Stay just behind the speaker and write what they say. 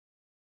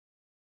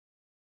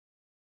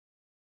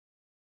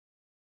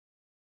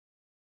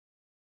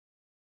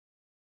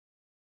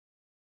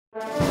The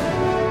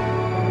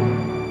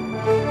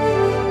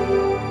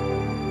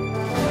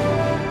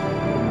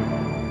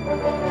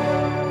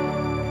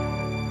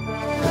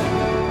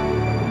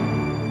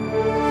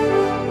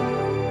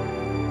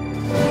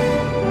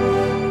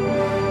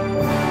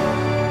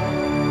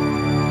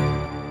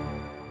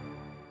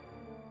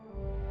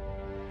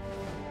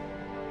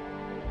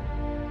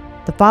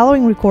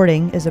following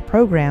recording is a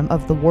program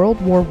of the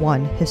World War I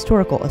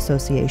Historical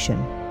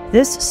Association.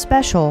 This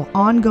special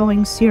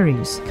ongoing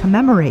series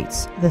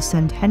commemorates the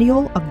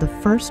centennial of the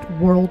First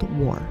World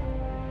War.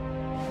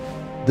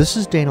 This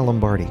is Dana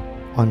Lombardi.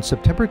 On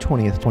September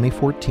 20th,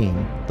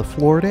 2014, the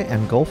Florida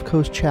and Gulf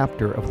Coast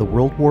chapter of the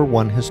World War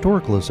I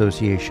Historical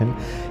Association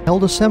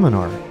held a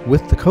seminar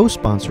with the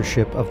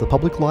co-sponsorship of the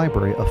Public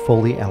Library of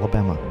Foley,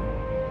 Alabama.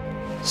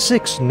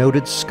 6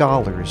 noted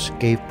scholars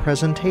gave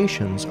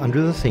presentations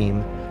under the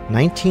theme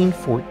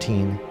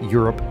 1914,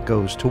 Europe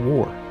Goes to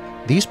War.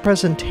 These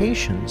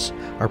presentations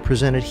are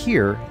presented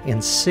here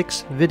in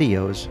 6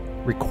 videos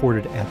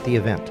recorded at the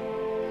event.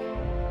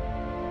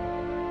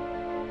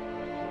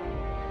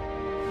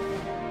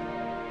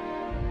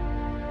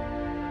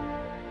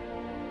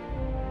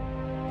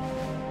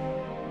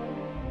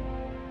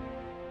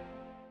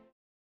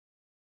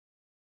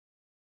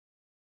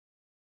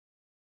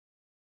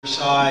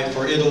 Versailles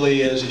for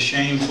Italy as a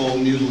shameful,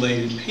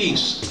 mutilated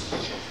peace.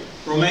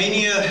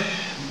 Romania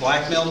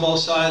blackmailed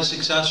both sides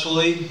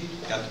successfully,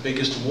 got the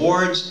biggest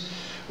awards,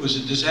 was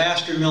a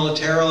disaster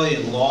militarily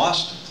and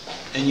lost,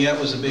 and yet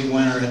was a big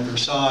winner at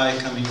Versailles,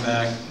 coming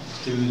back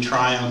through the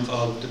triumph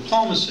of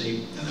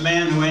diplomacy. And the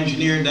man who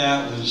engineered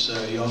that was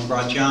Jan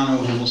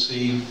Bratianu, who we'll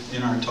see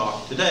in our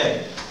talk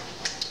today.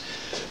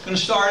 I'm going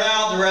to start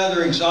out the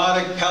rather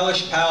exotic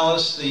Pelish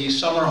Palace, the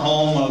summer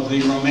home of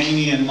the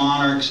Romanian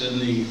monarchs in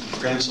the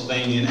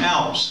Transylvanian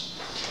Alps.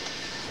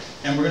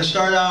 And we're going to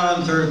start out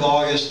on the 3rd of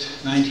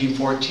August,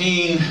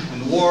 1914, when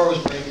the war was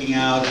breaking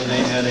out and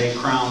they had a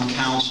crown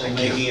council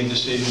making a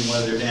decision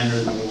whether to enter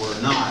the war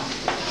or not.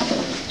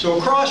 So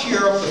across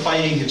Europe, the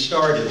fighting had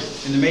started.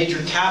 In the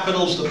major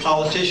capitals, the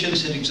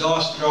politicians had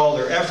exhausted all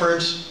their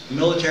efforts. The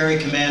military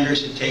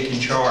commanders had taken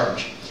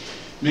charge.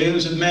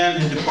 Millions of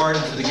men had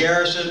departed for the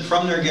garrison,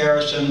 from their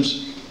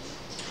garrisons,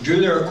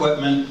 drew their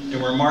equipment,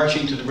 and were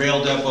marching to the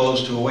rail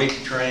depots to await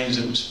the trains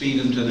that would speed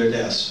them to their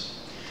deaths.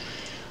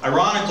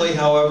 Ironically,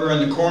 however,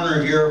 in the corner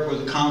of Europe where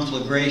the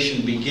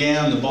conflagration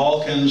began, the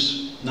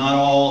Balkans, not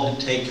all had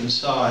taken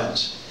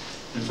sides.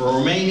 And for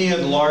Romania,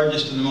 the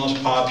largest and the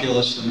most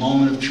populous, the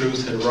moment of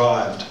truth had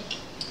arrived.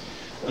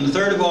 On the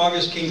 3rd of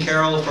August, King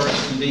Carol I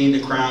convened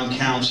a crown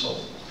council.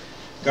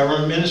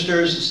 Government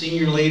ministers and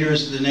senior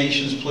leaders of the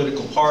nation's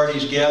political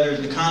parties gathered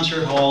in the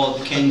concert hall of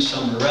the king's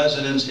summer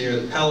residence here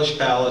at the Pelish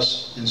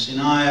Palace in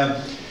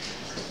Sinaia,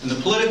 and the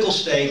political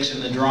stakes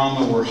and the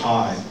drama were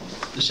high.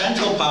 The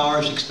Central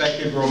Powers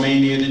expected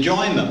Romania to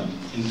join them.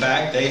 In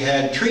fact, they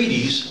had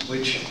treaties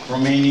which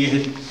Romania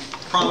had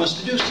promised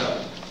to do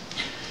so.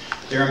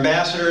 Their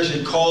ambassadors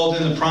had called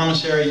in the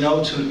promissory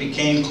notes when it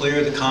became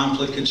clear the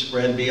conflict had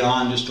spread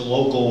beyond just a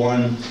local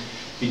one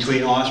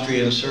between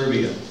Austria and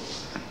Serbia.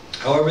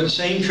 However, the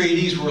same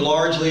treaties were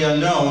largely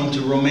unknown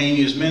to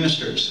Romania's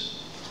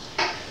ministers,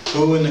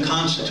 who in the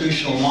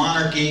constitutional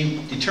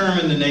monarchy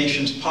determined the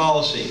nation's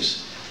policies.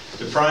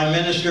 The Prime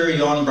Minister,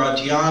 Jan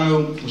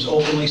Bratianu, was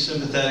openly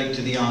sympathetic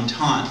to the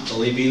Entente,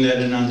 believing that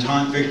an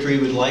Entente victory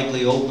would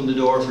likely open the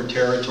door for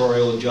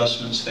territorial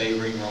adjustments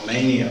favoring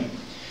Romania.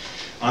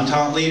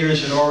 Entente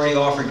leaders had already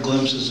offered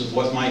glimpses of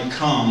what might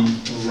come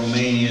for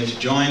Romania to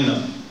join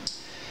them.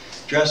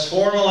 Dressed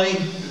formally,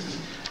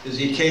 as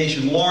the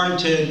occasion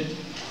warranted,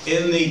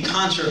 in the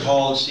concert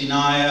hall at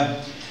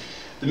Sinaia,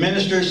 the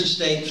ministers and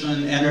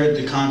statesmen entered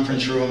the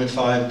conference room at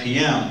 5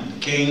 p.m. The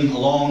king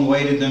alone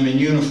waited them in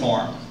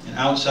uniform. And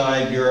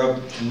outside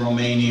Europe and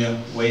Romania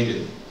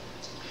waited.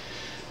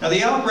 Now,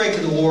 the outbreak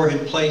of the war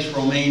had placed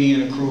Romania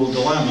in a cruel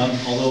dilemma,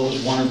 although it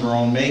was one of her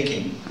own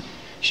making.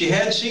 She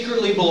had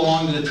secretly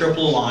belonged to the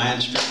Triple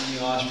Alliance, Germany,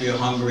 Austria,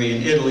 Hungary,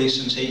 and Italy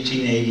since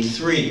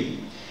 1883.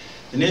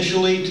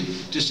 Initially, the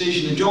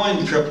decision to join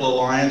the Triple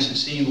Alliance had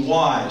seemed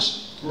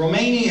wise.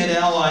 Romania had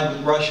allied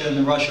with Russia in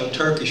the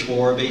Russo-Turkish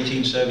War of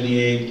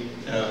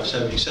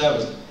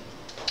 1878-77.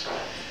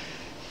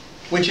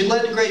 which had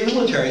led to great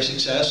military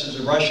success as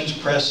the Russians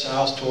pressed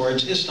south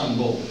towards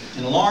Istanbul.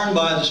 And alarmed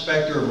by the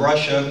specter of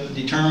Russia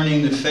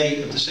determining the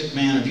fate of the sick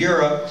man of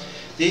Europe,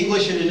 the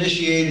English had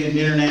initiated an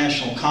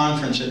international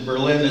conference at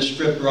Berlin that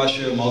stripped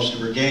Russia of most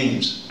of her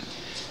gains.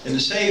 In the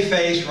save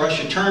face,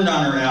 Russia turned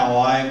on her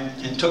ally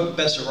and took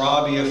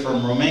Bessarabia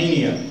from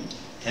Romania.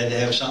 Had to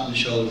have something to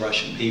show the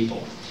Russian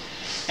people.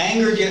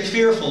 Angered yet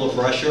fearful of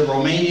Russia,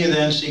 Romania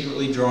then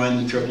secretly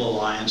joined the Triple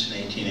Alliance in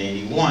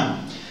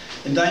 1881.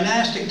 And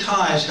dynastic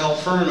ties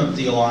helped firm up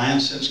the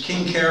alliance, since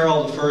King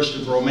Carol I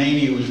of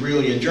Romania was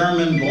really a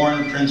German,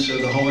 born a prince of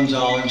the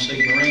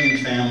Hohenzollern-Sigmaringen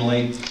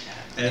family,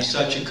 and as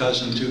such a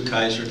cousin to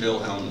Kaiser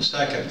Wilhelm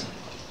II.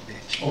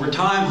 Over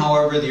time,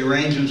 however, the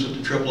arrangements with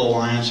the Triple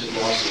Alliance had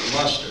lost their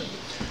luster.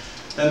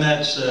 And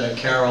that's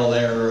Carol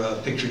there, a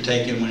picture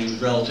taken when he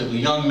was a relatively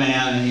young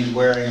man, and he's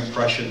wearing a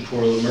Prussian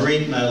Pour le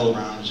Mérite medal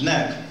around his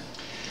neck.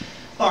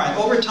 All right,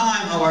 over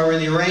time, however,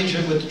 the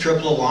arrangement with the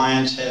Triple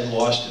Alliance had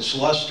lost its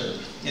luster.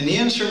 And the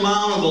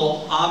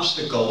insurmountable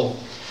obstacle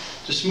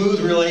to smooth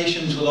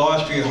relations with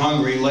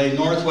Austria-Hungary lay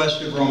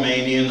northwest of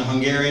Romania in the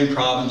Hungarian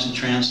province of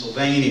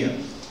Transylvania.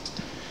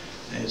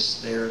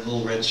 It's their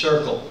little red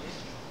circle.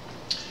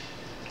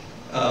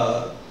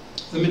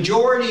 The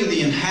majority of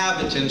the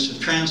inhabitants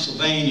of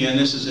Transylvania, and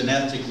this is an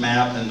ethnic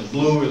map, and the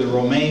blue are the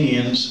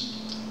Romanians,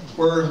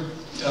 were,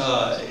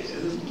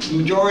 the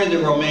majority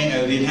of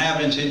the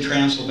inhabitants in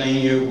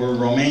Transylvania were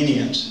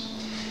Romanians.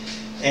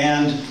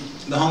 And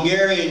the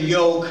Hungarian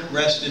yoke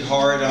rested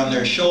hard on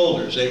their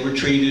shoulders. They were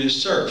treated as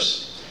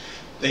serfs.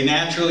 They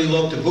naturally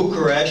looked to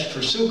Bucharest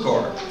for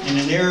succor. In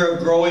an era of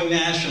growing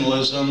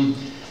nationalism,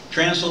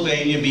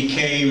 Transylvania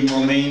became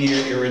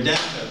Romania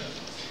Irredenta.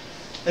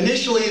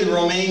 Initially, the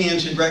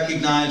Romanians had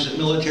recognized that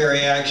military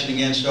action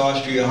against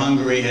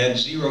Austria-Hungary had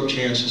zero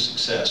chance of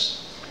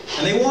success.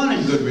 And they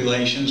wanted good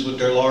relations with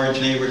their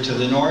large neighbor to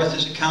the north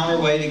as a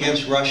counterweight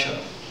against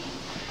Russia.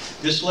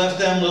 This left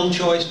them little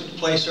choice but to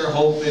place their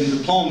hope in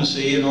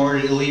diplomacy in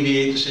order to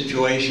alleviate the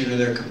situation of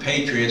their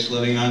compatriots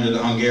living under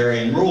the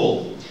Hungarian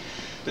rule.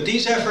 But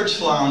these efforts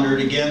floundered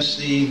against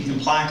the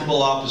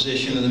implacable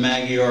opposition of the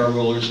Magyar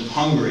rulers of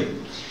Hungary.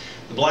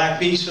 The black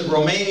beast of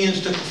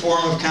Romanians took the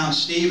form of Count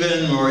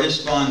Stephen or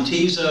István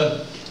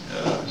Tiszta.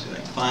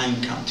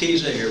 Find Count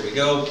Tiszta, here we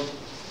go.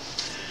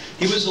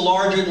 He was the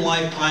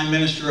larger-than-life Prime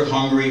Minister of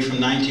Hungary from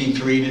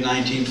 1903 to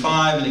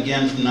 1905 and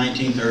again from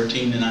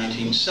 1913 to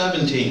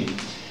 1917.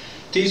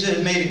 Tiszta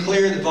had made it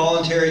clear that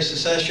voluntary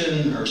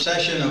secession or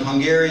cession of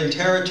Hungarian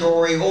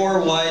territory or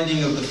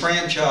widening of the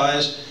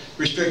franchise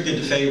restricted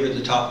to favor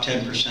the top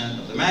 10%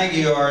 of the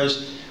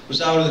Magyars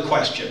was out of the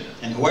question,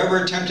 and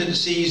whoever attempted to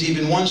seize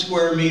even 1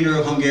 square meter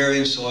of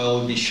Hungarian soil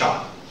would be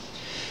shot.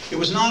 It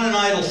was not an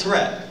idle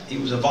threat. He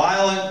was a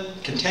violent,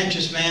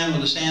 contentious man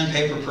with a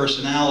sandpaper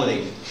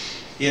personality.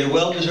 He had a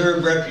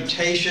well-deserved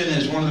reputation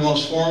as one of the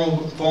most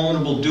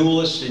formidable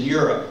duelists in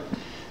Europe.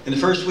 In the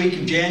first week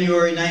of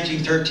January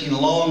 1913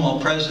 alone, while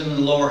President of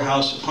the lower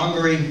house of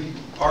Hungary,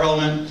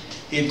 Parliament,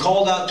 he had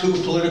called out 2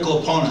 political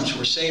opponents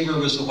where saber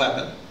was the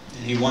weapon,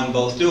 and he won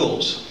both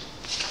duels.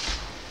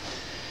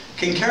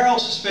 King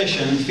Carol's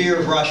suspicion and fear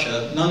of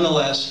Russia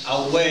nonetheless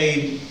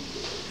outweighed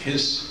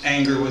his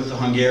anger with the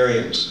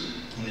Hungarians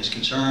and his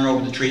concern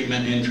over the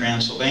treatment in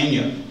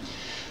Transylvania.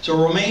 So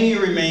Romania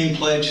remained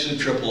pledged to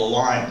the Triple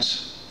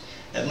Alliance,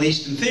 at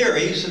least in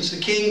theory, since the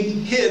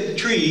king hid the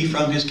treaty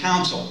from his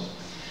council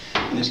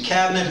and his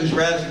cabinet, whose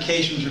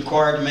ratification was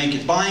required to make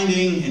it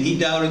binding, and he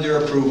doubted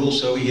their approval,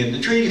 so he hid the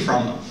treaty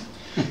from them.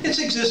 Its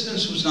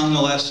existence was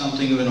nonetheless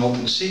something of an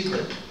open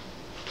secret.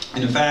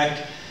 And in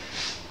fact,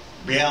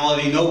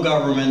 reality, no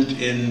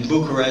government in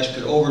Bucharest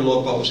could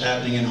overlook what was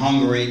happening in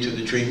Hungary to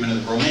the treatment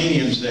of the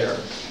Romanians there.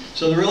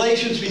 So the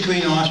relations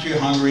between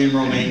Austria-Hungary and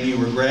Romania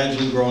were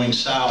gradually growing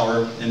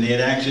sour, and they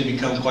had actually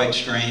become quite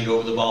strained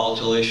over the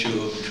volatile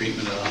issue of the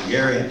treatment of the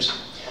Hungarians.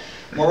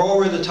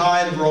 Moreover, the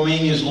tide of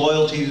Romania's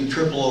loyalty to the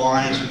Triple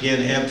Alliance began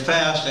to ebb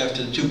fast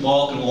after the 2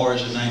 Balkan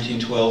Wars of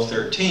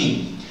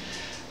 1912-13.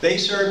 They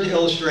served to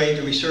illustrate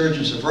the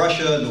resurgence of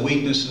Russia and the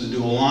weakness of the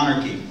dual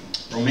monarchy.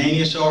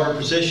 Romania saw her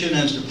position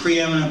as the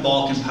preeminent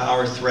Balkan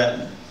power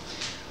threatened.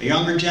 A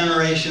younger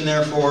generation,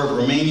 therefore, of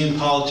Romanian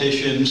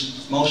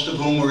politicians, most of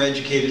whom were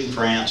educated in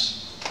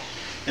France,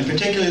 and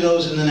particularly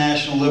those in the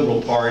National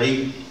Liberal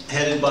Party,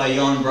 headed by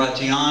Ion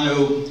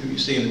Brătianu, who you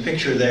see in the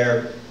picture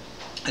there,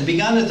 had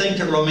begun to think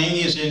that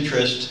Romania's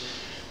interests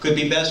could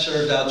be best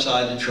served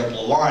outside the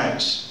Triple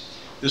Alliance.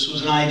 This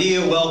was an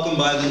idea welcomed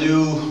by the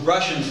new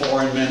Russian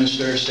Foreign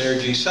Minister,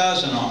 Sergei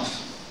Sazonov.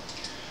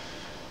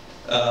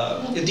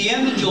 At the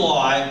end of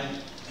July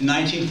in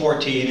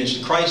 1914, as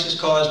the crisis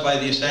caused by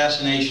the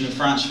assassination of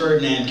Franz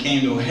Ferdinand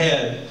came to a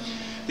head,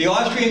 the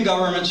Austrian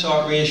government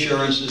sought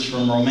reassurances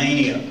from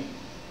Romania.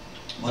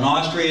 When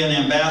Austrian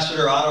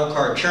Ambassador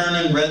Ottokar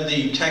Czernin read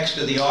the text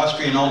of the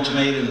Austrian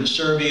ultimatum to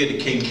Serbia to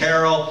King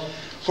Carol,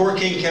 poor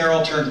King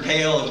Carol turned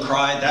pale and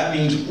cried, "That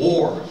means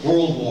war,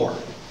 world war."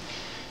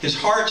 His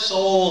heart,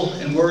 soul,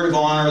 and word of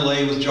honor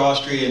lay with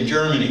Austria and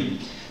Germany,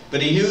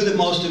 but he knew that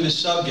most of his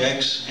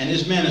subjects and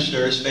his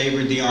ministers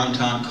favored the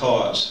Entente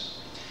cause.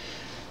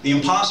 The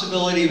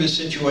impossibility of his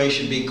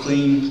situation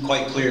became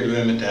quite clear to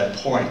him at that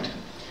point.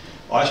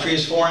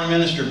 Austria's Foreign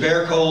Minister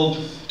Barrett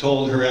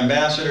told her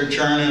ambassador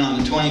Czernin on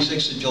the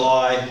 26th of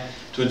July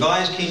to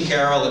advise King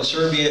Carol that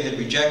Serbia had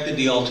rejected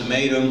the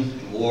ultimatum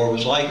and war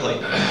was likely.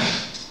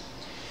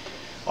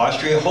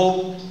 Austria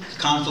hoped the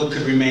conflict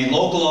could remain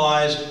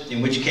localized,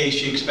 in which case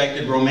she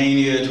expected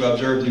Romania to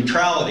observe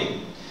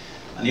neutrality.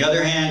 On the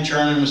other hand,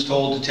 Czernin was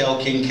told to tell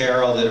King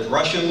Carol that if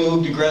Russia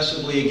moved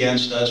aggressively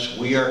against us,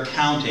 we are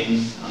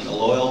counting on the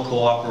loyal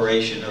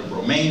cooperation of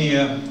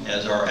Romania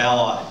as our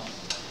ally.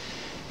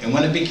 And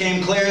when it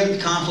became clear that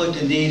the conflict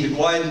indeed had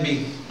widened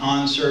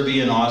beyond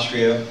Serbia and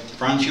Austria,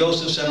 Franz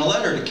Josef sent a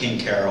letter to King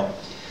Carol,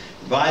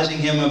 advising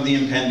him of the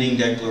impending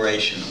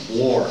declaration of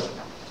war.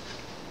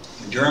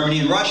 When Germany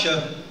and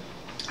Russia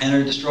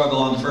entered the struggle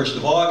on the 1st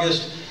of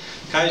August,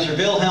 Kaiser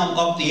Wilhelm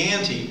upped the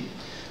ante,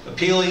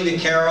 appealing to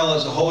Karol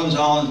as a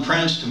Hohenzollern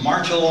prince to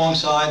march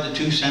alongside the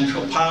two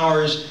Central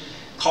Powers.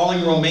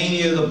 Calling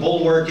Romania the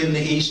bulwark in the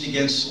east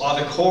against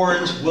Slavic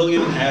hordes,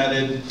 William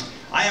added,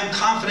 "I am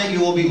confident you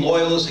will be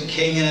loyal as a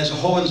king and as a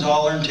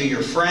Hohenzollern to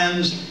your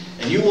friends,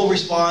 and you will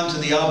respond to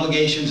the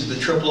obligations of the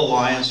Triple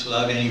Alliance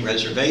without any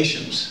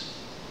reservations."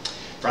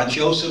 Franz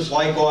Joseph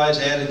likewise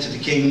added to the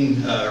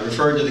king,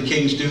 referred to the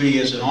king's duty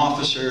as an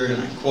officer,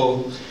 and I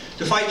quote,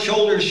 "to fight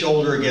shoulder to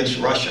shoulder against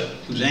Russia,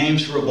 whose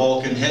aims for a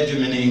Balkan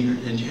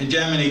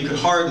hegemony could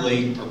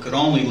hardly, or could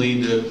only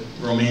lead to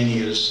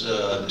Romania's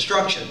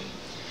destruction."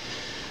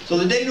 So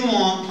the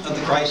denouement of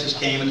the crisis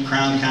came at the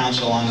Crown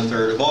Council on the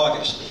 3rd of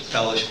August at the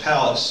Palace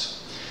Palace.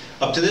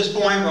 Up to this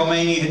point,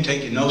 Romania had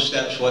taken no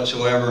steps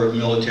whatsoever of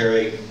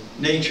military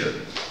nature.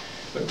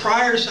 But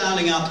prior to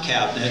sounding out the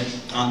cabinet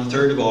on the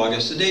 3rd of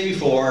August, the day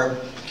before,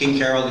 King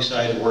Karol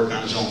decided to work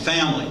on his own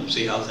family,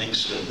 see how things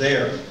stood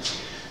there.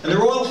 And the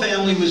royal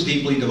family was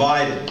deeply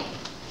divided.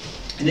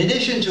 In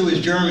addition to his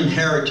German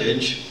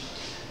heritage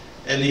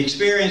and the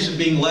experience of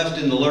being left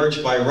in the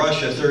lurch by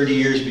Russia 30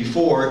 years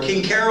before,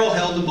 King Karol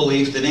held the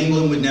belief that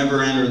England would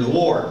never enter the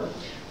war,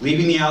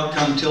 leaving the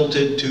outcome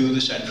tilted to the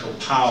Central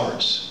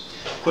Powers.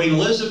 Queen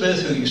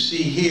Elizabeth, who you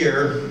see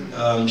here,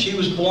 she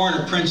was born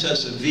a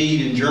Princess of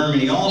Wied in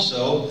Germany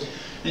also,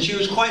 and she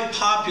was quite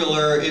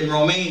popular in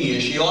Romania.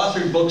 She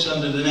authored books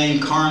under the name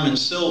Carmen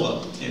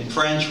Silva in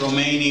French,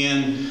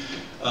 Romanian,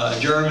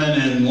 German,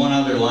 and one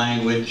other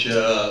language,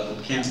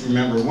 can't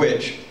remember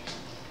which.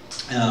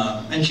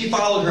 And she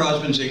followed her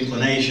husband's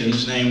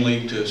inclinations,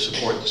 namely to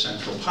support the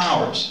Central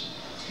Powers.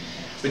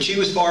 But she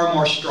was far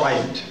more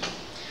strident.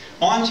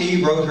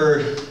 Auntie, wrote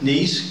her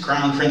niece,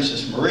 Crown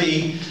Princess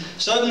Marie,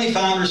 suddenly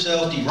found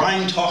herself die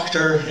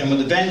Rheintochter, and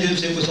with a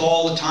vengeance it was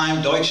all the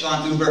time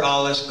Deutschland über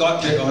alles,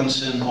 Gott mit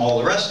uns, and all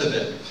the rest of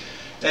it.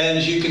 And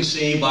as you can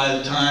see, by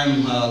the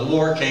time the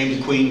war came,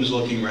 the Queen was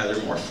looking rather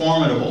more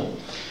formidable.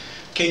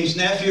 King's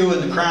nephew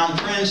and the Crown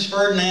Prince,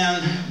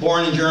 Ferdinand,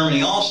 born in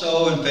Germany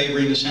also, and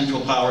favoring the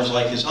Central Powers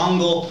like his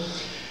uncle,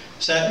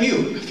 sat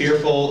mute,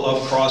 fearful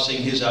of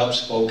crossing his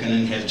outspoken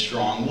and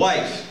headstrong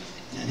wife.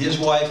 And his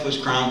wife was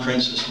Crown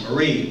Princess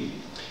Marie.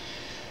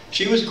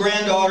 She was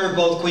granddaughter of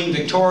both Queen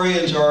Victoria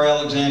and Tsar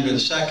Alexander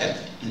II,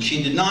 and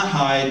she did not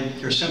hide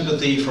her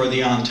sympathy for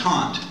the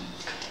Entente.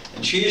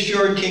 And she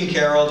assured King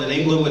Karol that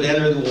England would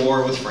enter the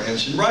war with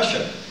France and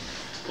Russia.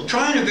 Well,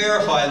 trying to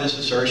verify this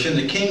assertion,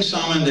 the king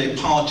summoned a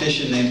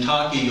politician named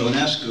Taki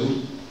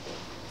Ionescu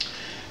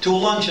to a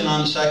luncheon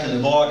on the 2nd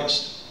of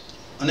August.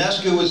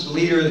 Ionescu was the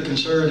leader of the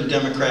Conservative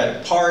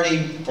Democratic Party,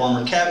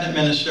 former cabinet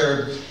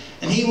minister,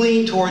 and he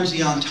leaned towards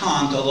the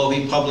Entente, although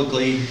he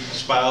publicly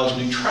espoused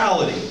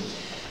neutrality.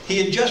 He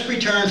had just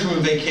returned from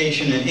a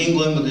vacation in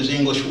England with his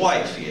English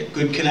wife. He had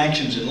good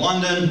connections in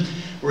London,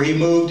 where he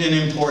moved in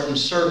important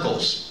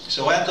circles.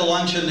 So at the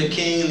luncheon, the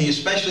king and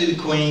especially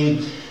the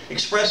queen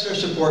expressed their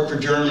support for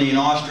Germany and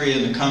Austria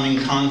in the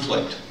coming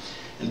conflict.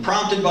 And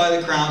prompted by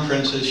the Crown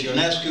Princess,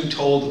 Ionescu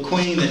told the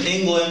queen that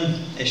England,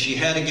 as she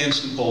had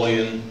against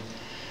Napoleon,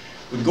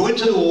 would go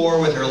into the war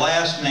with her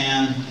last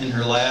man and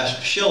her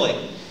last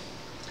shilling.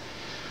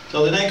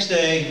 So the next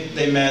day,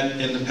 they met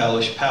in the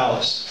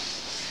Palace.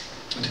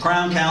 At the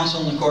Crown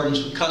Council, in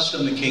accordance with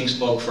custom, the king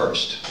spoke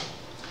first.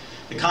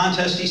 The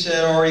contest, he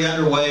said, already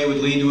underway,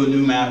 would lead to a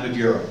new map of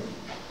Europe.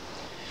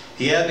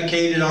 He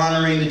advocated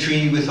honoring the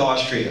treaty with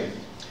Austria.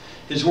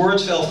 His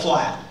words fell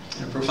flat,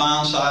 and a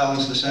profound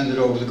silence descended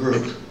over the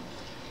group.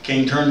 The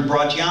king turned to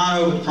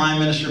Bracciano, but the prime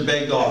minister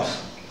begged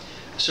off,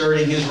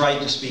 asserting his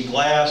right to speak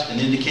last and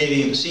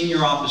indicating the senior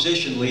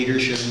opposition leader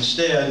should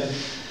instead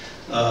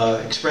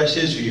express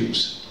his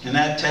views. And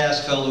that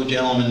task fell to a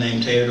gentleman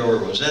named Teodor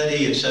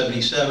Rossetti, at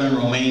 77,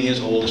 Romania's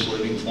oldest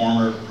living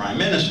former prime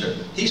minister.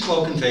 He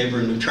spoke in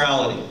favor of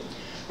neutrality,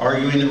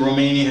 arguing that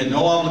Romania had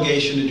no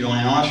obligation to join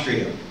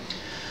Austria.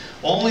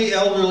 Only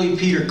elderly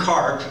Peter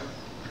Karp,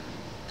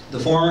 the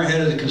former head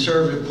of the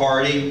Conservative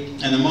Party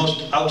and the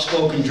most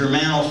outspoken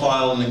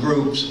Germanophile in the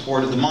group,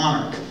 supported the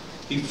monarch.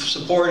 He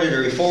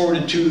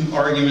forwarded two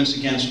arguments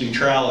against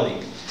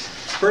neutrality.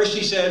 First,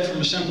 he said,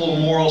 from a simple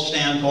moral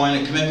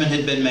standpoint, a commitment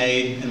had been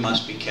made and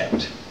must be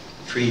kept.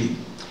 Treaty.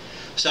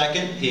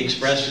 Second, he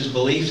expressed his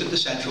belief that the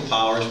Central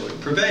Powers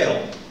would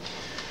prevail.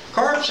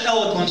 Karp's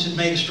eloquence had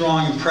made a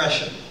strong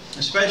impression,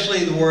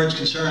 especially the words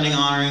concerning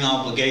honoring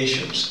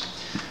obligations.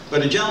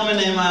 But a gentleman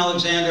named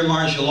Alexander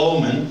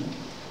Marjaloman,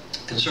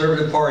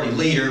 Conservative Party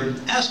leader,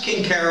 asked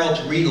King Karol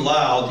to read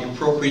aloud the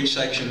appropriate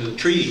section of the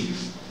treaty.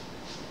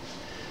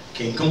 The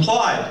king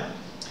complied.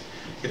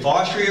 If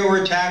Austria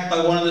were attacked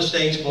by one of the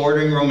states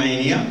bordering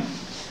Romania,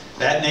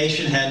 that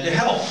nation had to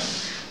help.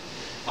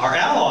 Our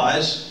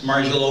allies,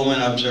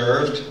 Marjaloman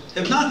observed,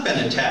 have not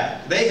been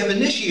attacked. They have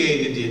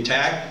initiated the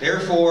attack,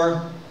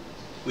 therefore,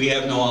 we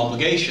have no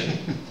obligation.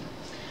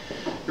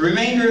 The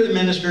remainder of the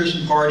ministers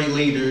and party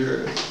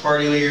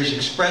leaders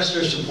expressed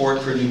their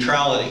support for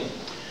neutrality.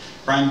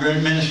 Prime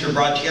Minister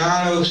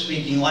Bracciano,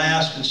 speaking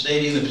last and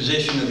stating the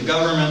position of the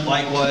government,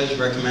 likewise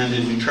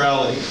recommended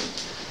neutrality,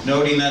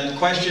 noting that the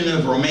question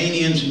of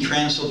Romanians in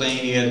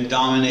Transylvania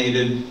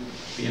dominated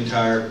the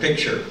entire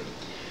picture.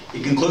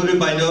 He concluded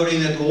by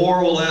noting that the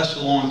war will last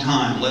a long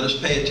time. Let us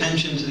pay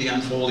attention to the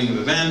unfolding of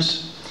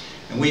events,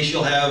 and we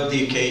shall have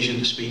the occasion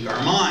to speak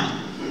our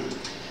mind.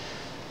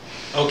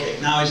 Okay,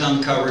 now he's on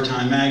the cover of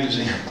Time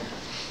magazine.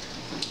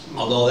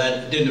 Although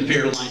that didn't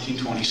appear till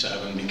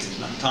 1927 because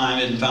Time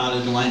had been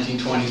founded in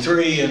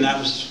 1923, and that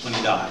was when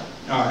he died.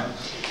 All right.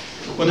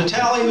 When the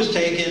tally was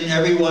taken,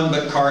 everyone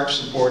but Karp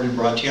supported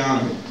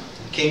Bracciano.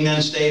 The king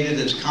then stated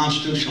that as a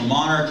constitutional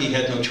monarch, he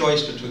had no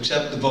choice but to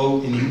accept the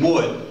vote, and he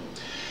would.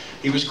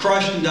 He was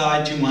crushed and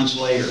died 2 months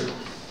later.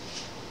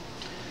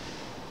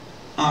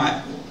 All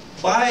right.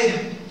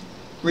 By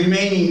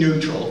remaining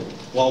neutral,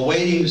 while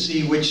waiting to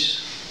see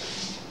which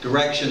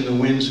direction the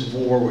winds of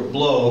war would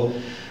blow,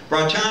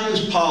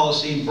 Bracciano's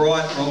policy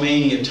brought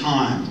Romania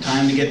time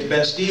to get the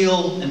best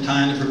deal and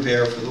time to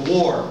prepare for the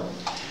war.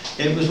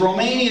 It was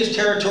Romania's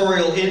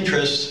territorial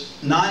interests,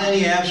 not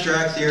any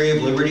abstract theory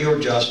of liberty or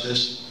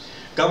justice,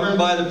 governed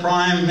by the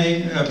Prime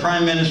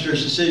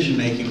Minister's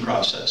decision-making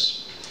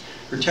process.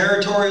 Her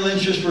territorial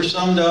interests were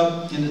summed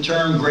up in the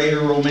term Greater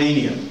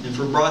Romania, and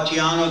for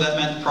Bracciano that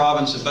meant the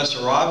province of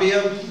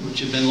Bessarabia, which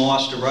had been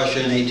lost to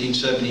Russia in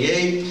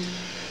 1878,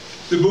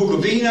 the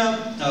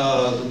Bukovina,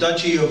 the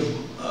Duchy of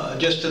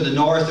just to the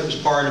north, it was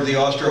part of the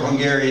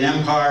Austro-Hungarian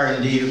Empire.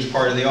 Indeed, it was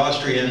part of the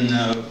Austrian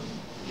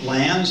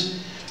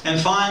lands. And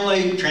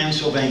finally,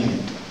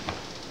 Transylvania.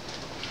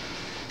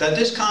 That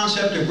this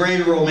concept of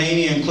Greater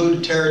Romania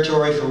included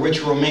territory for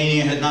which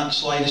Romania had not the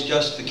slightest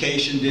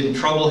justification didn't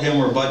trouble him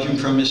or budge him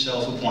from his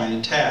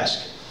self-appointed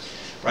task.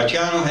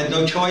 Bracciano had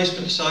no choice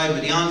but to side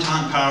with the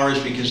Entente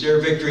powers because their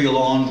victory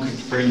alone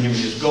could bring him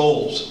his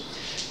goals.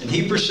 And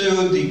he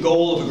pursued the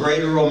goal of a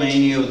Greater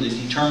Romania with a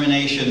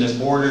determination that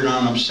bordered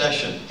on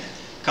obsession,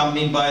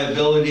 accompanied by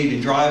ability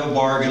to drive a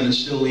bargain that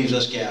still leaves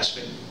us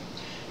gasping.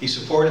 He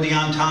supported the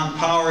Entente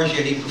powers,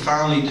 yet he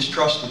profoundly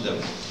distrusted them,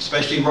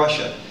 especially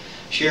Russia,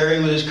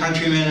 sharing with his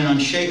countrymen an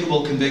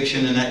unshakable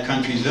conviction in that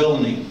country's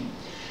villainy.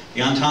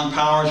 The Entente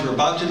powers were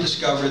about to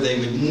discover they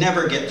would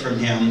never get from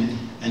him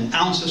an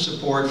ounce of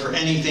support for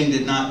anything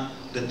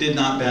that did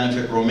not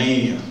benefit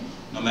Romania,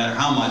 no matter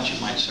how much it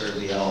might serve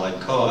the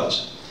Allied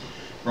cause.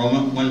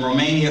 When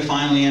Romania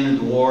finally entered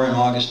the war in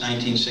August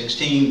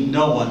 1916,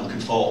 no one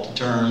could fault the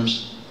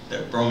terms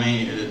that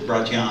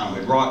Bracciano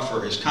had wrought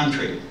for his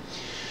country.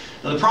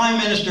 Now, the Prime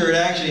Minister had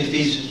actually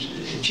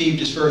achieved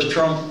his first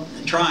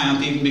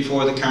triumph even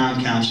before the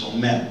Crown Council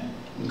met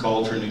and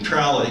called for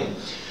neutrality.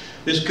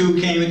 This coup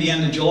came at the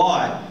end of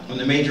July, when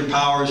the major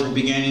powers were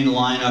beginning to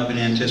line up in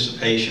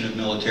anticipation of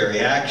military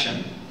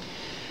action.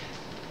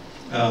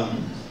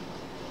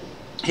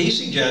 He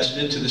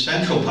suggested to the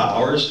Central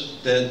Powers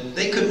that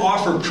they could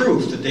offer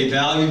proof that they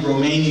valued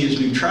Romania's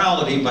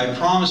neutrality by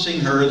promising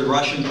her the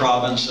Russian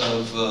province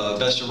of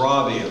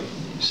Bessarabia,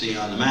 you see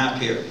on the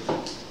map here,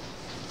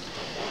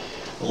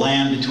 the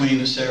land between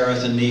the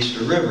Sareth and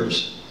Dniester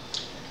rivers,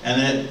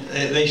 and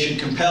that they should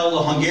compel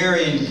the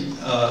Hungarian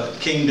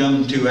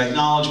kingdom to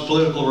acknowledge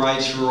political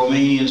rights for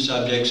Romanian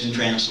subjects in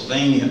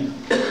Transylvania.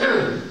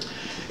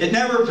 It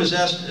never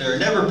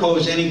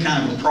posed any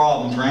kind of a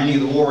problem for any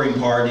of the warring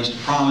parties to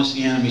promise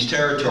the enemy's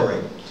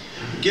territory.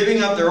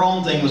 Giving up their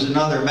own thing was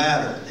another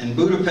matter, and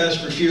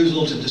Budapest's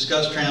refusal to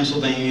discuss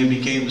Transylvania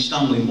became the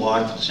stumbling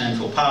block for the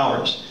Central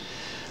Powers.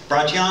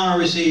 Bracciano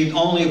received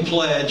only a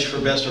pledge for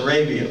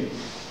Bessarabia.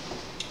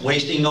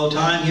 Wasting no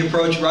time, he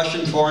approached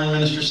Russian Foreign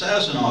Minister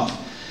Sazonov,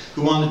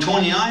 who on the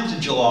 29th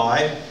of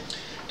July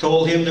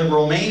told him that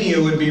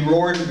Romania would be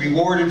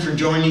rewarded for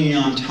joining the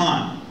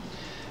Entente.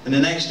 And the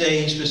next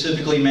day he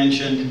specifically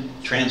mentioned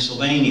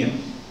Transylvania.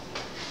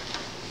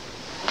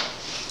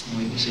 And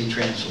we can see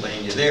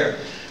Transylvania there.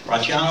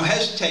 Bracciano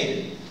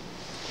hesitated.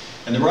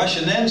 And the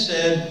Russian then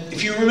said,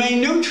 if you remain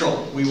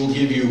neutral, we will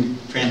give you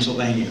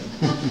Transylvania.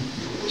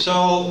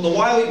 So the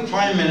wily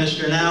Prime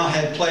Minister now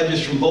had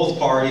pledges from both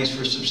parties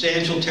for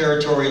substantial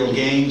territorial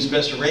gains,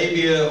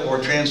 Bessarabia or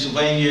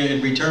Transylvania,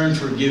 in return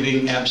for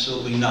giving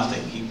absolutely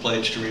nothing. He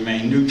pledged to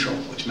remain neutral,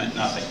 which meant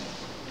nothing.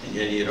 And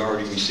yet he had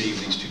already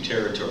received these two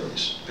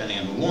territories, depending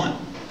on who won.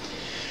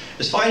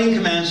 As fighting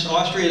commenced,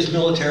 Austria's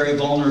military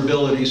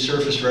vulnerabilities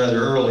surfaced rather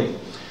early,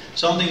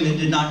 something that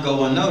did not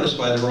go unnoticed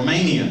by the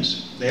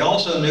Romanians. They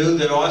also knew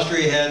that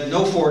Austria had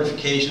no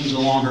fortifications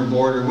along her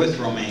border with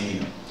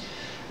Romania.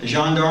 A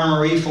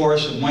gendarmerie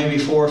force of maybe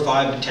 4 or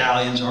 5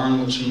 battalions armed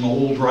with some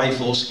old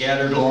rifles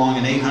scattered along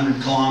an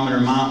 800-kilometer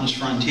mountainous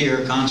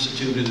frontier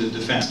constituted the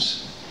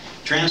defense.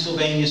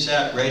 Transylvania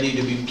sat ready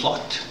to be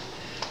plucked,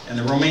 and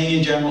the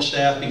Romanian General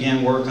Staff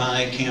began work on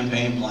a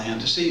campaign plan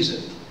to seize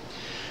it.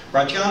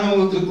 Bracciano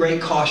moved with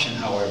great caution,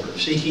 however,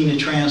 seeking to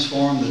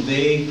transform the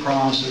vague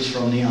promises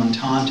from the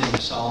Entente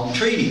into solemn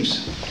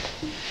treaties.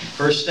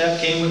 First step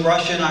came with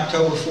Russia in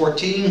October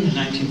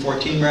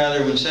 1914,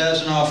 when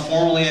Sazonov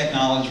formally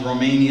acknowledged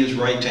Romania's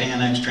right to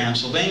annex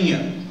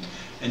Transylvania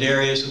and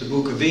areas of the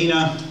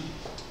Bukovina,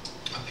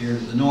 up here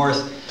to the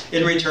north,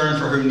 in return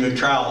for her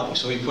neutrality,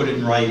 so he put it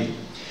in writing.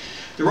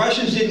 The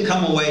Russians didn't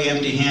come away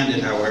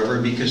empty-handed,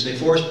 however, because they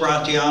forced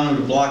Brătianu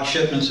to block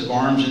shipments of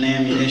arms and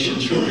ammunition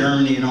from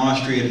Germany and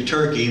Austria to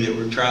Turkey that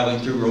were traveling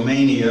through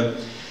Romania,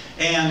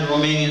 and the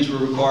Romanians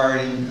were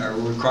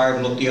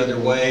required to look the other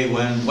way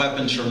when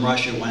weapons from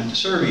Russia went to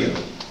Serbia.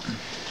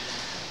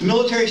 The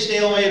military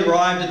stalemate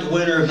arrived at the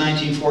winter of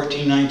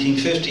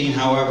 1914-1915,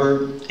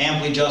 however,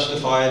 amply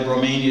justified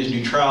Romania's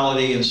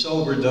neutrality and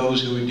sobered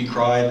those who had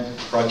decried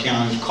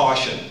Brătianu's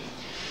caution.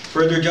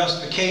 Further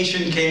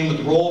justification came with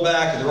the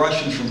rollback of the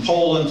Russians from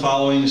Poland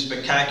following the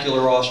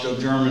spectacular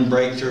Austro-German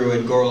breakthrough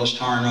at Gorlice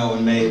Tarnow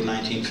in May of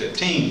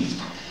 1915.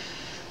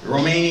 The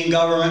Romanian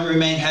government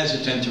remained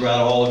hesitant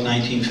throughout all of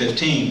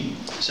 1915.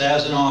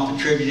 Sazonov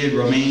attributed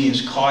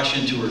Romania's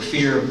caution to her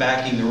fear of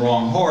backing the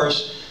wrong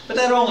horse, but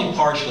that only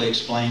partially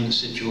explained the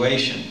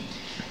situation.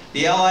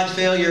 The Allied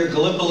failure at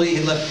Gallipoli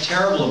had left a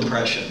terrible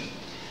impression,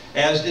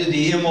 as did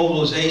the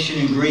immobilization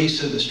in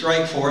Greece of the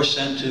strike force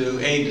sent to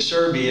aid the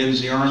Serbians,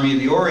 the Army of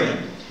the Orient,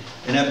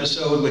 an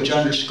episode which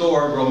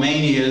underscored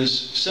Romania's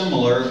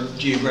similar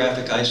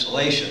geographic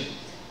isolation.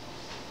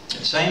 At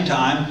the same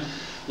time,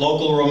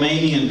 local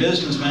Romanian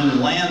businessmen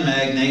and land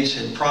magnates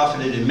had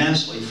profited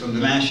immensely from the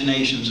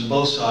machinations of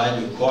both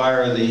sides to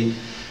acquire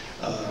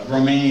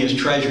Romania's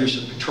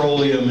treasures of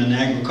petroleum and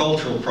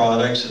agricultural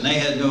products, and they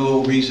had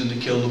no reason to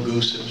kill the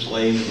goose that was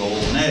laying the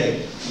golden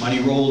egg. Money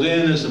rolled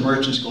in as the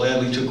merchants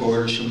gladly took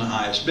orders from the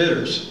highest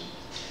bidders.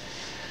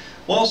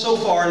 While so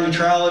far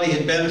neutrality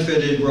had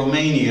benefited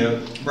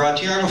Romania,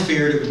 Brătianu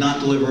feared it would not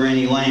deliver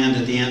any land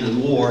at the end of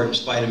the war in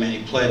spite of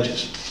many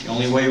pledges. The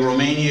only way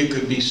Romania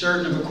could be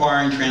certain of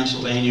acquiring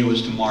Transylvania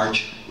was to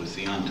march with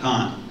the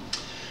Entente.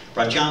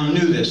 Brătianu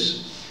knew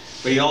this,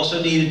 but he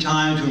also needed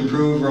time to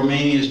improve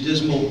Romania's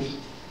dismal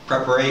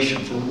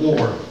preparation for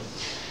war.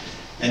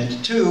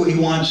 And two, he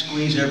wanted to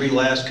squeeze every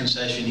last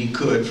concession he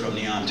could from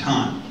the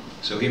Entente.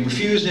 So he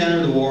refused to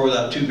enter the war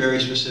without two very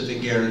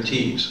specific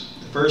guarantees.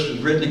 The first was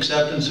written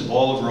acceptance of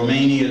all of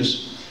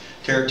Romania's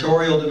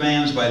territorial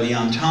demands by the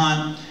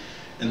Entente,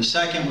 and the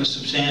second was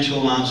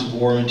substantial amounts of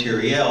war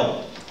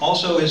materiel.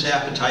 Also, his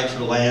appetite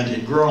for land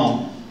had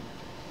grown.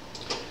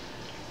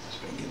 Let's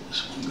get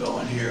this one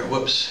going here.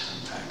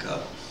 Whoops, back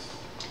up.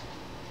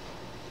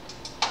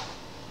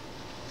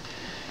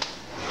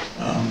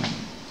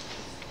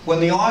 When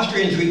the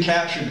Austrians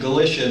recaptured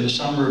Galicia in the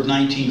summer of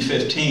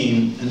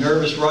 1915, a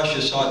nervous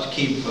Russia sought to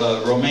keep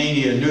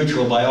Romania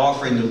neutral by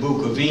offering the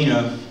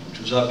Bukovina,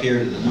 which was up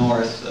here to the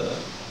north.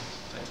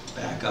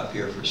 Back up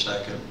here for a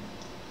second.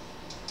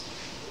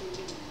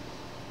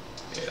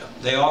 Yeah,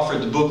 they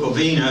offered the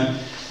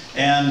Bukovina,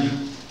 and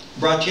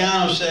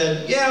Brătianu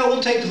said, yeah, we'll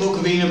take the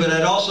Bukovina, but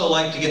I'd also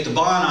like to get the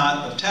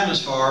Banat of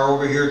Temesvar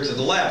over here to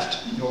the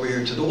left, over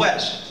here to the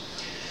west.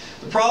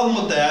 The problem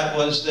with that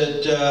was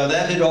that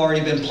that had already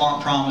been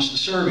promised to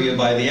Serbia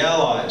by the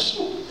Allies.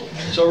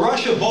 So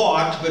Russia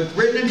balked, but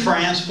Britain and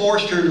France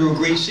forced her to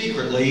agree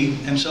secretly,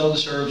 and so the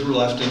Serbs were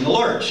left in the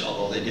lurch,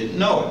 although they didn't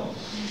know it.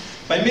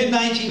 By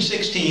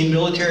mid-1916,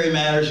 military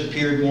matters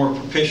appeared more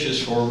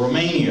propitious for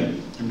Romania,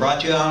 and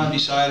Brătianu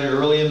decided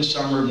early in the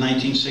summer of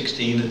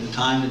 1916 that the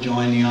time to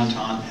join the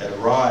Entente had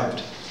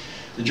arrived.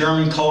 The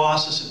German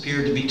colossus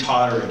appeared to be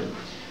tottering.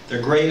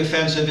 Their great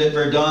offensive at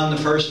Verdun,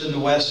 the first in the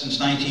West since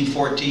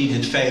 1914,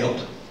 had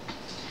failed.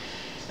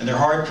 And their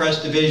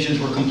hard-pressed divisions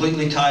were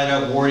completely tied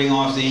up warding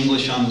off the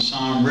English on the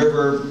Somme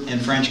River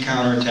and French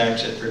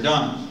counterattacks at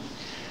Verdun.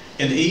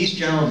 In the east,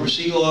 General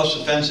Brusilov's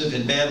offensive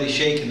had badly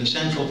shaken the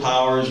Central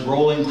Powers,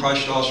 rolling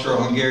crushed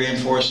Austro-Hungarian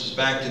forces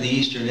back to the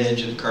eastern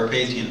edge of the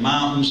Carpathian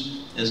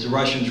Mountains as the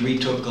Russians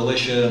retook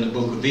Galicia and the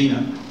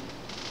Bukovina,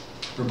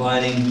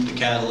 providing the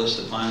catalyst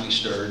that finally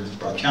stirred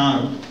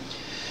Brătianu.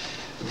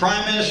 The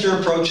Prime Minister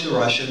approached the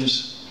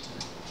Russians,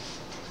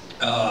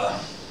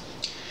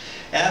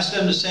 asked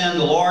them to send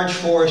a large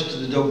force to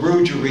the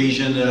Dobruja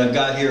region that I've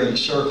got here in the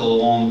circle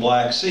along the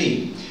Black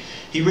Sea.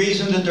 He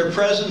reasoned that their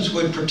presence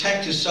would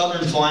protect his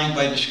southern flank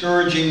by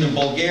discouraging the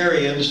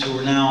Bulgarians, who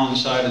were now on the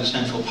side of the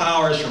Central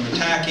Powers, from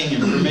attacking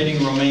and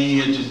permitting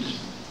Romania to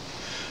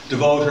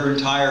devote her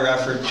entire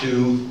effort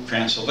to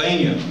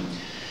Transylvania.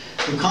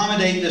 To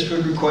accommodate this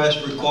would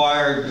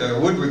require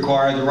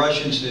the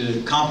Russians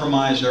to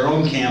compromise their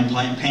own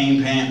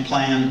campaign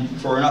plan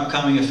for an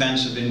upcoming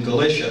offensive in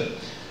Galicia.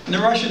 And the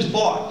Russians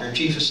balked. Their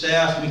Chief of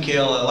Staff,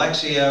 Mikhail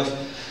Alexeyev,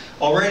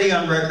 already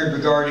on record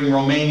regarding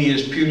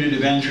Romania's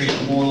putative entry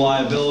of more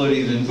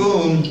liability than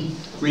boon,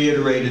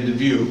 reiterated the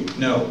view,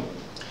 no.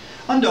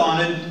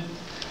 Undaunted,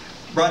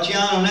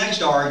 Brătianu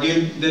next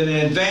argued that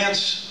in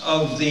advance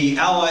of the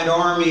Allied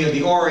army of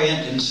the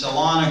Orient in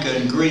Salonika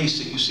in Greece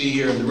that you see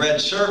here in the red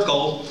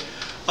circle,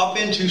 up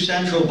into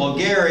central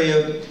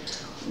Bulgaria,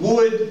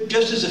 would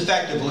just as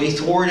effectively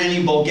thwart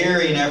any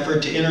Bulgarian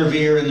effort to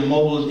intervene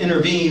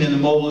in the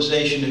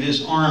mobilization of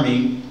his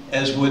army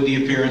as would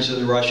the appearance of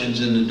the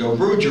Russians in the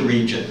Dobruja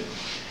region.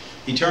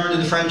 He turned to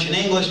the French and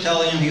English,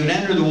 telling them he would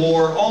enter the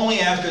war only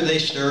after they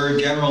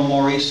stirred General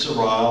Maurice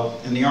Sorel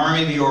and the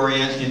Army of the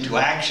Orient into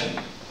action.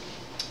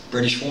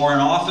 British Foreign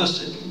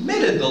Office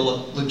admitted the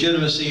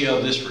legitimacy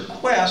of this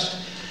request,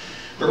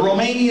 but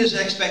Romania's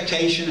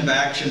expectation of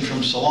action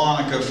from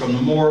Salonika from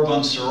the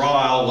moribund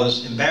Serail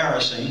was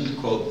embarrassing, to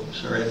quote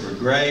Sir Edward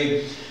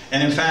Grey,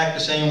 and in fact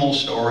the same old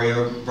story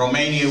of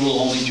Romania will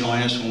only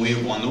join us when we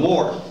have won the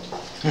war.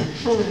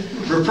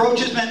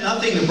 Reproaches meant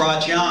nothing to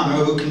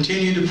Bracciano, who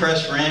continued to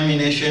press for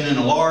ammunition and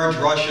a large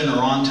Russian or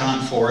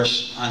Entente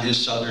force on his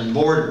southern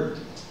border.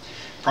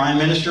 Prime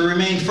Minister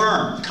remained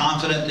firm,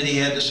 confident that he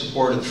had the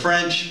support of the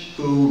French,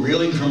 who,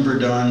 reeling from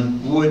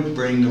Verdun, would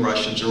bring the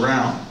Russians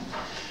around.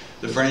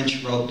 The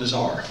French wrote the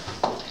Tsar.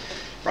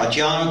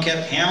 Bracciano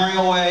kept hammering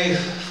away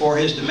for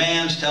his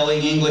demands,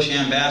 telling English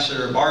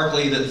Ambassador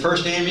Barclay that the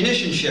first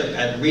ammunition ship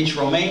had to reach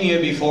Romania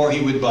before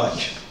he would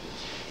budge.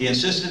 He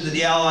insisted that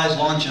the Allies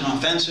launch an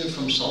offensive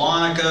from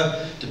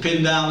Salonika to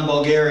pin down the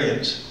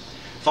Bulgarians.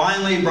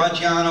 Finally,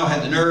 Bracciano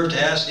had the nerve to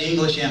ask the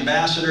English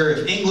ambassador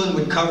if England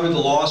would cover the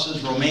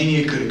losses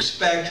Romania could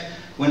expect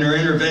when her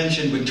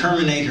intervention would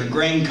terminate her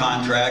grain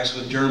contracts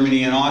with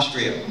Germany and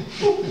Austria.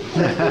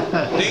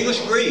 The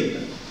English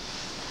agreed.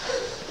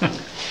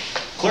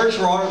 Clerks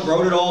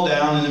wrote it all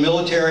down in the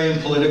military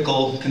and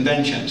political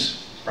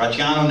conventions.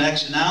 Bracciano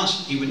next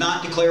announced he would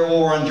not declare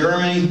war on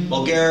Germany,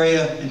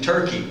 Bulgaria, and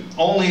Turkey,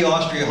 only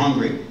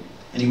Austria-Hungary,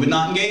 and he would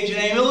not engage in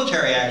any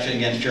military action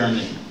against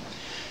Germany.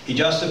 He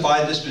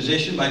justified this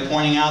position by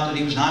pointing out that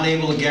he was not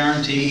able to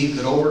guarantee he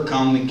could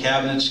overcome the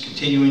cabinet's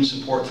continuing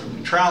support for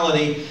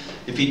neutrality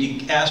if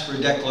he asked for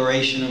a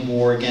declaration of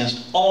war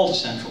against all the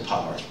Central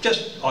Powers,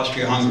 just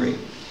Austria-Hungary.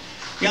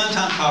 The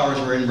Entente powers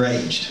were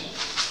enraged,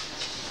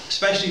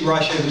 especially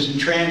Russia, whose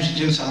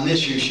intransigence on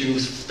this issue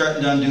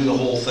threatened to undo the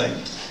whole thing.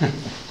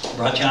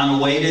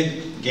 Bracciano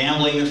waited,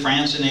 gambling that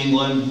France and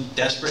England,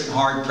 desperate and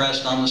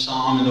hard-pressed on the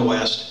Somme in the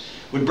west,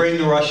 would bring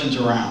the Russians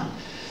around.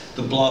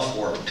 The bluff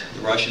worked.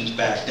 The Russians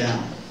backed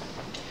down.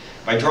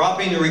 By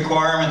dropping the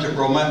requirement that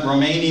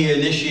Romania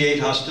initiate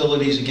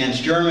hostilities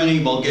against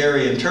Germany,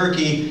 Bulgaria, and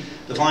Turkey,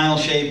 the final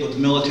shape of the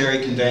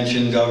military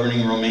convention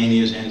governing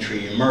Romania's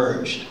entry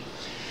emerged.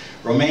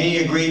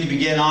 Romania agreed to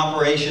begin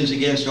operations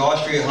against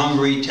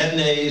Austria-Hungary 10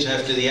 days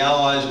after the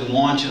Allies would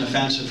launch an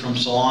offensive from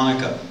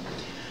Salonika.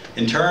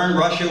 In turn,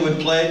 Russia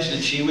would pledge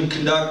that she would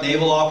conduct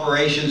naval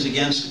operations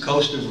against the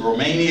coast of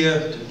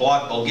Romania to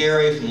block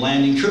Bulgaria from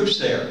landing troops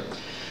there.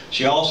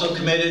 She also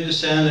committed to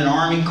send an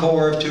army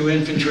corps of 2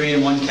 infantry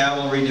and 1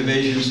 cavalry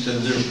divisions to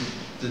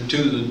the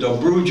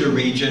Dobruja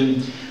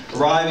region,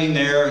 arriving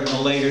there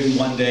no later than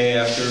 1 day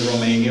after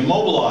Romania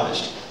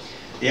mobilized.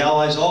 The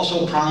Allies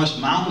also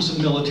promised mountains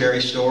of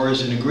military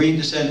stores and agreed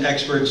to send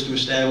experts to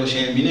establish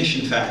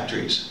ammunition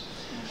factories.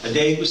 A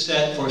date was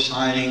set for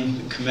signing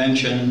the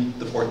convention,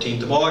 the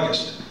 14th of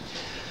August.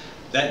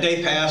 That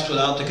day passed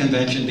without the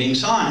convention being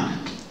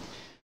signed.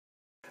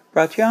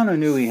 Bracciano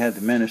knew he had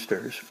the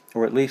ministers,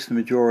 or at least the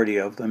majority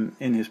of them,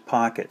 in his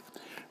pocket,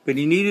 but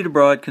he needed a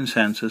broad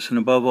consensus and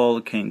above all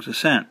the king's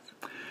assent.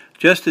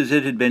 Just as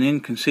it had been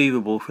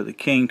inconceivable for the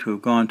king to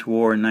have gone to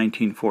war in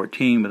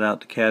 1914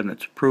 without the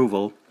cabinet's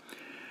approval,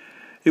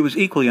 it was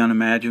equally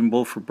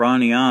unimaginable for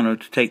Bracciano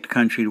to take the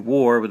country to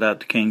war without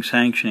the king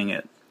sanctioning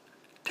it.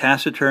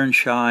 Taciturn,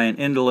 shy, and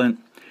indolent,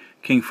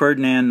 King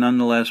Ferdinand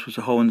nonetheless was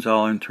a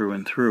Hohenzollern through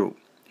and through.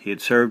 He had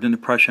served in the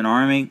Prussian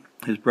army,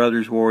 his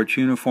brothers wore its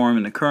uniform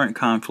in the current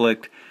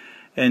conflict,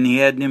 and he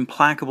had an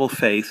implacable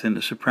faith in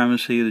the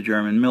supremacy of the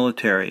German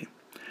military.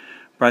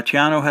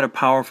 Bracciano had a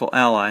powerful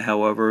ally,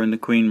 however, in the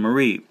Queen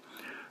Marie.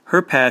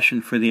 Her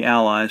passion for the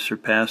Allies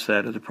surpassed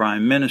that of the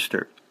Prime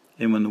Minister,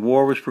 and when the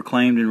war was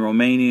proclaimed in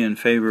Romania in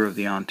favor of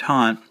the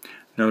Entente,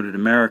 noted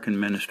American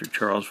Minister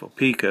Charles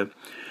Volpica,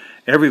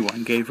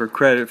 everyone gave her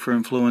credit for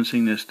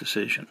influencing this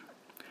decision.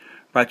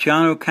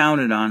 Bracciano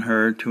counted on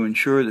her to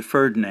ensure that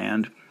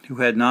Ferdinand, who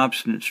had an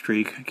obstinate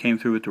streak, came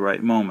through at the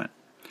right moment.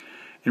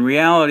 In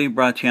reality,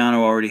 Bracciano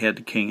already had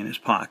the king in his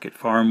pocket,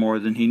 far more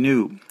than he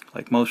knew.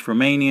 Like most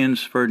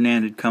Romanians,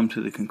 Ferdinand had come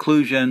to the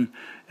conclusion,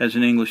 as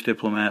an English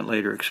diplomat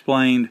later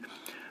explained,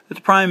 that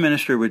the Prime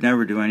Minister would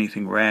never do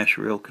anything rash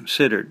or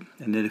ill-considered,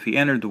 and that if he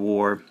entered the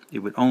war, it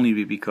would only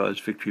be because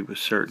victory was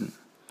certain.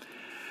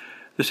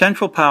 The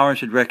Central Powers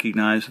had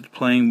recognized that the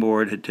playing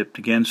board had tipped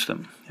against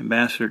them.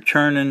 Ambassador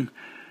Chernin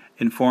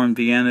informed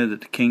Vienna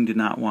that the king did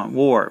not want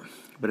war,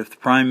 but if the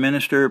Prime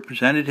Minister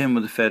presented him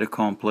with a fait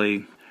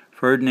accompli,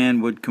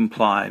 Ferdinand would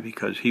comply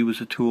because he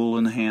was a tool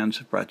in the hands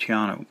of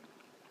Bracciano.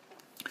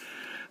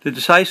 The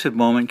decisive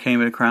moment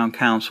came at a Crown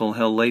Council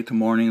held late the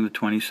morning of the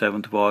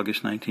 27th of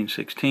August,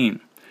 1916.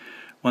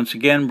 Once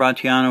again,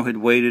 Bracciano had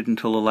waited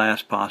until the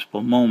last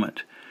possible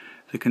moment.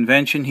 The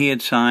convention he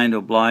had signed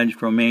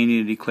obliged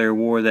Romania to declare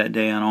war that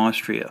day on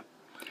Austria.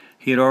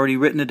 He had already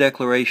written a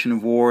declaration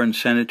of war and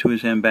sent it to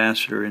his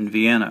ambassador in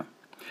Vienna.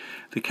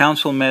 The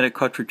council met at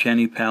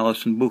Cotroceni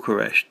Palace in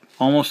Bucharest.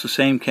 Almost the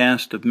same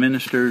cast of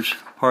ministers,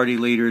 party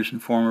leaders,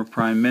 and former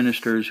prime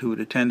ministers who had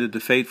attended the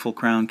fateful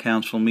Crown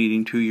Council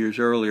meeting 2 years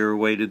earlier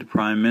awaited the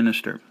Prime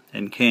Minister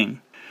and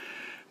King.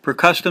 Per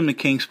custom, the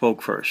King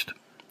spoke first.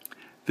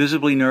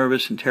 Visibly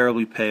nervous and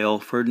terribly pale,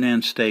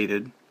 Ferdinand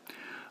stated,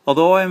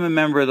 Although I am a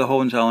member of the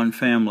Hohenzollern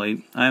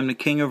family, I am the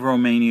King of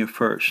Romania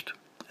first,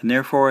 and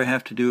therefore I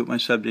have to do what my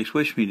subjects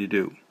wish me to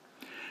do.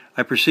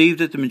 I perceive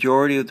that the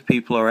majority of the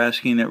people are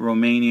asking that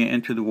Romania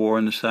enter the war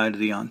on the side of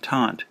the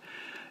Entente,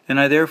 and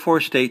I therefore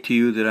state to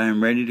you that I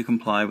am ready to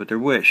comply with their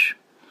wish."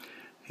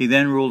 He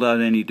then ruled out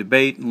any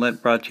debate and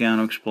let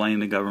Bracciano explain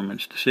the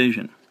government's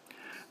decision.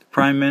 The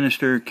Prime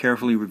Minister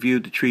carefully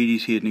reviewed the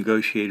treaties he had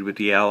negotiated with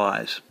the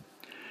Allies,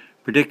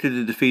 predicted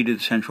the defeat of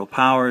the Central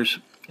Powers,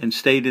 and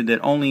stated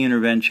that only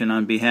intervention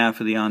on behalf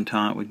of the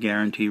Entente would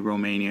guarantee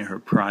Romania her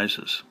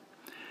prizes.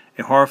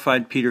 A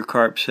horrified Peter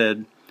Karp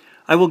said,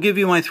 "I will give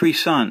you my 3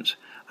 sons.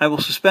 I will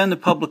suspend the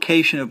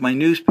publication of my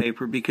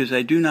newspaper because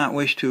I do not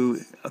wish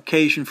to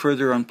occasion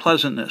further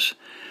unpleasantness.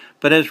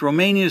 But as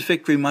Romania's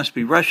victory must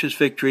be Russia's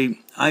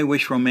victory, I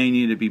wish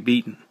Romania to be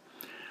beaten."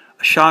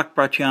 A shocked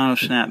Bracciano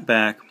snapped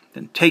back,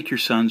 "Then take your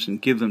sons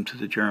and give them to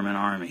the German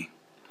army."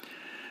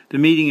 The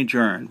meeting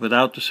adjourned,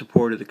 without the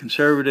support of the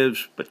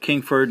Conservatives, but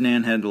King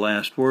Ferdinand had the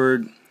last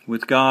word.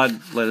 "With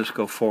God, let us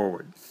go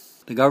forward."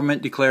 The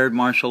government declared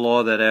martial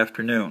law that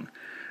afternoon.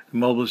 The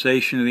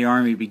mobilization of the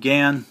army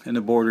began, and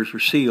the borders were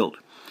sealed.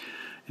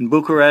 In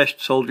Bucharest,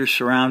 soldiers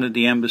surrounded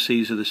the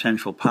embassies of the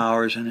Central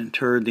Powers and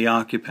interred the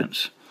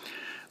occupants.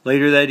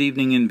 Later that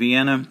evening in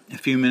Vienna, a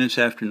few minutes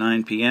after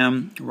 9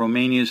 p.m.,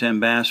 Romania's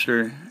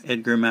ambassador,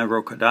 Edgar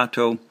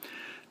Mavrocordato,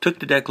 took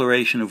the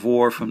declaration of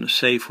war from the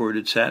safe where it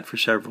had sat for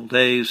several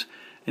days,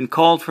 and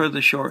called for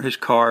his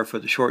car for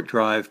the short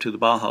drive to the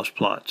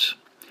Bauhausplatz.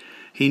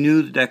 He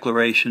knew the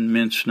declaration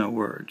minced no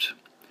words.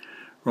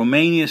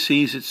 Romania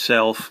sees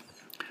itself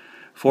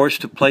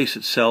forced to place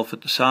itself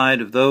at the side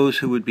of those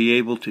who would be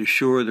able to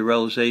assure the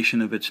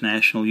realization of its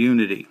national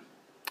unity.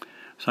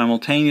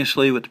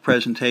 Simultaneously with the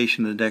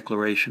presentation of the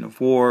declaration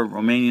of war,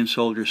 Romanian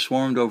soldiers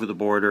swarmed over the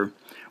border,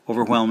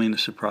 overwhelming the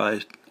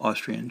surprised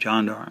Austrian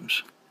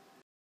gendarmes.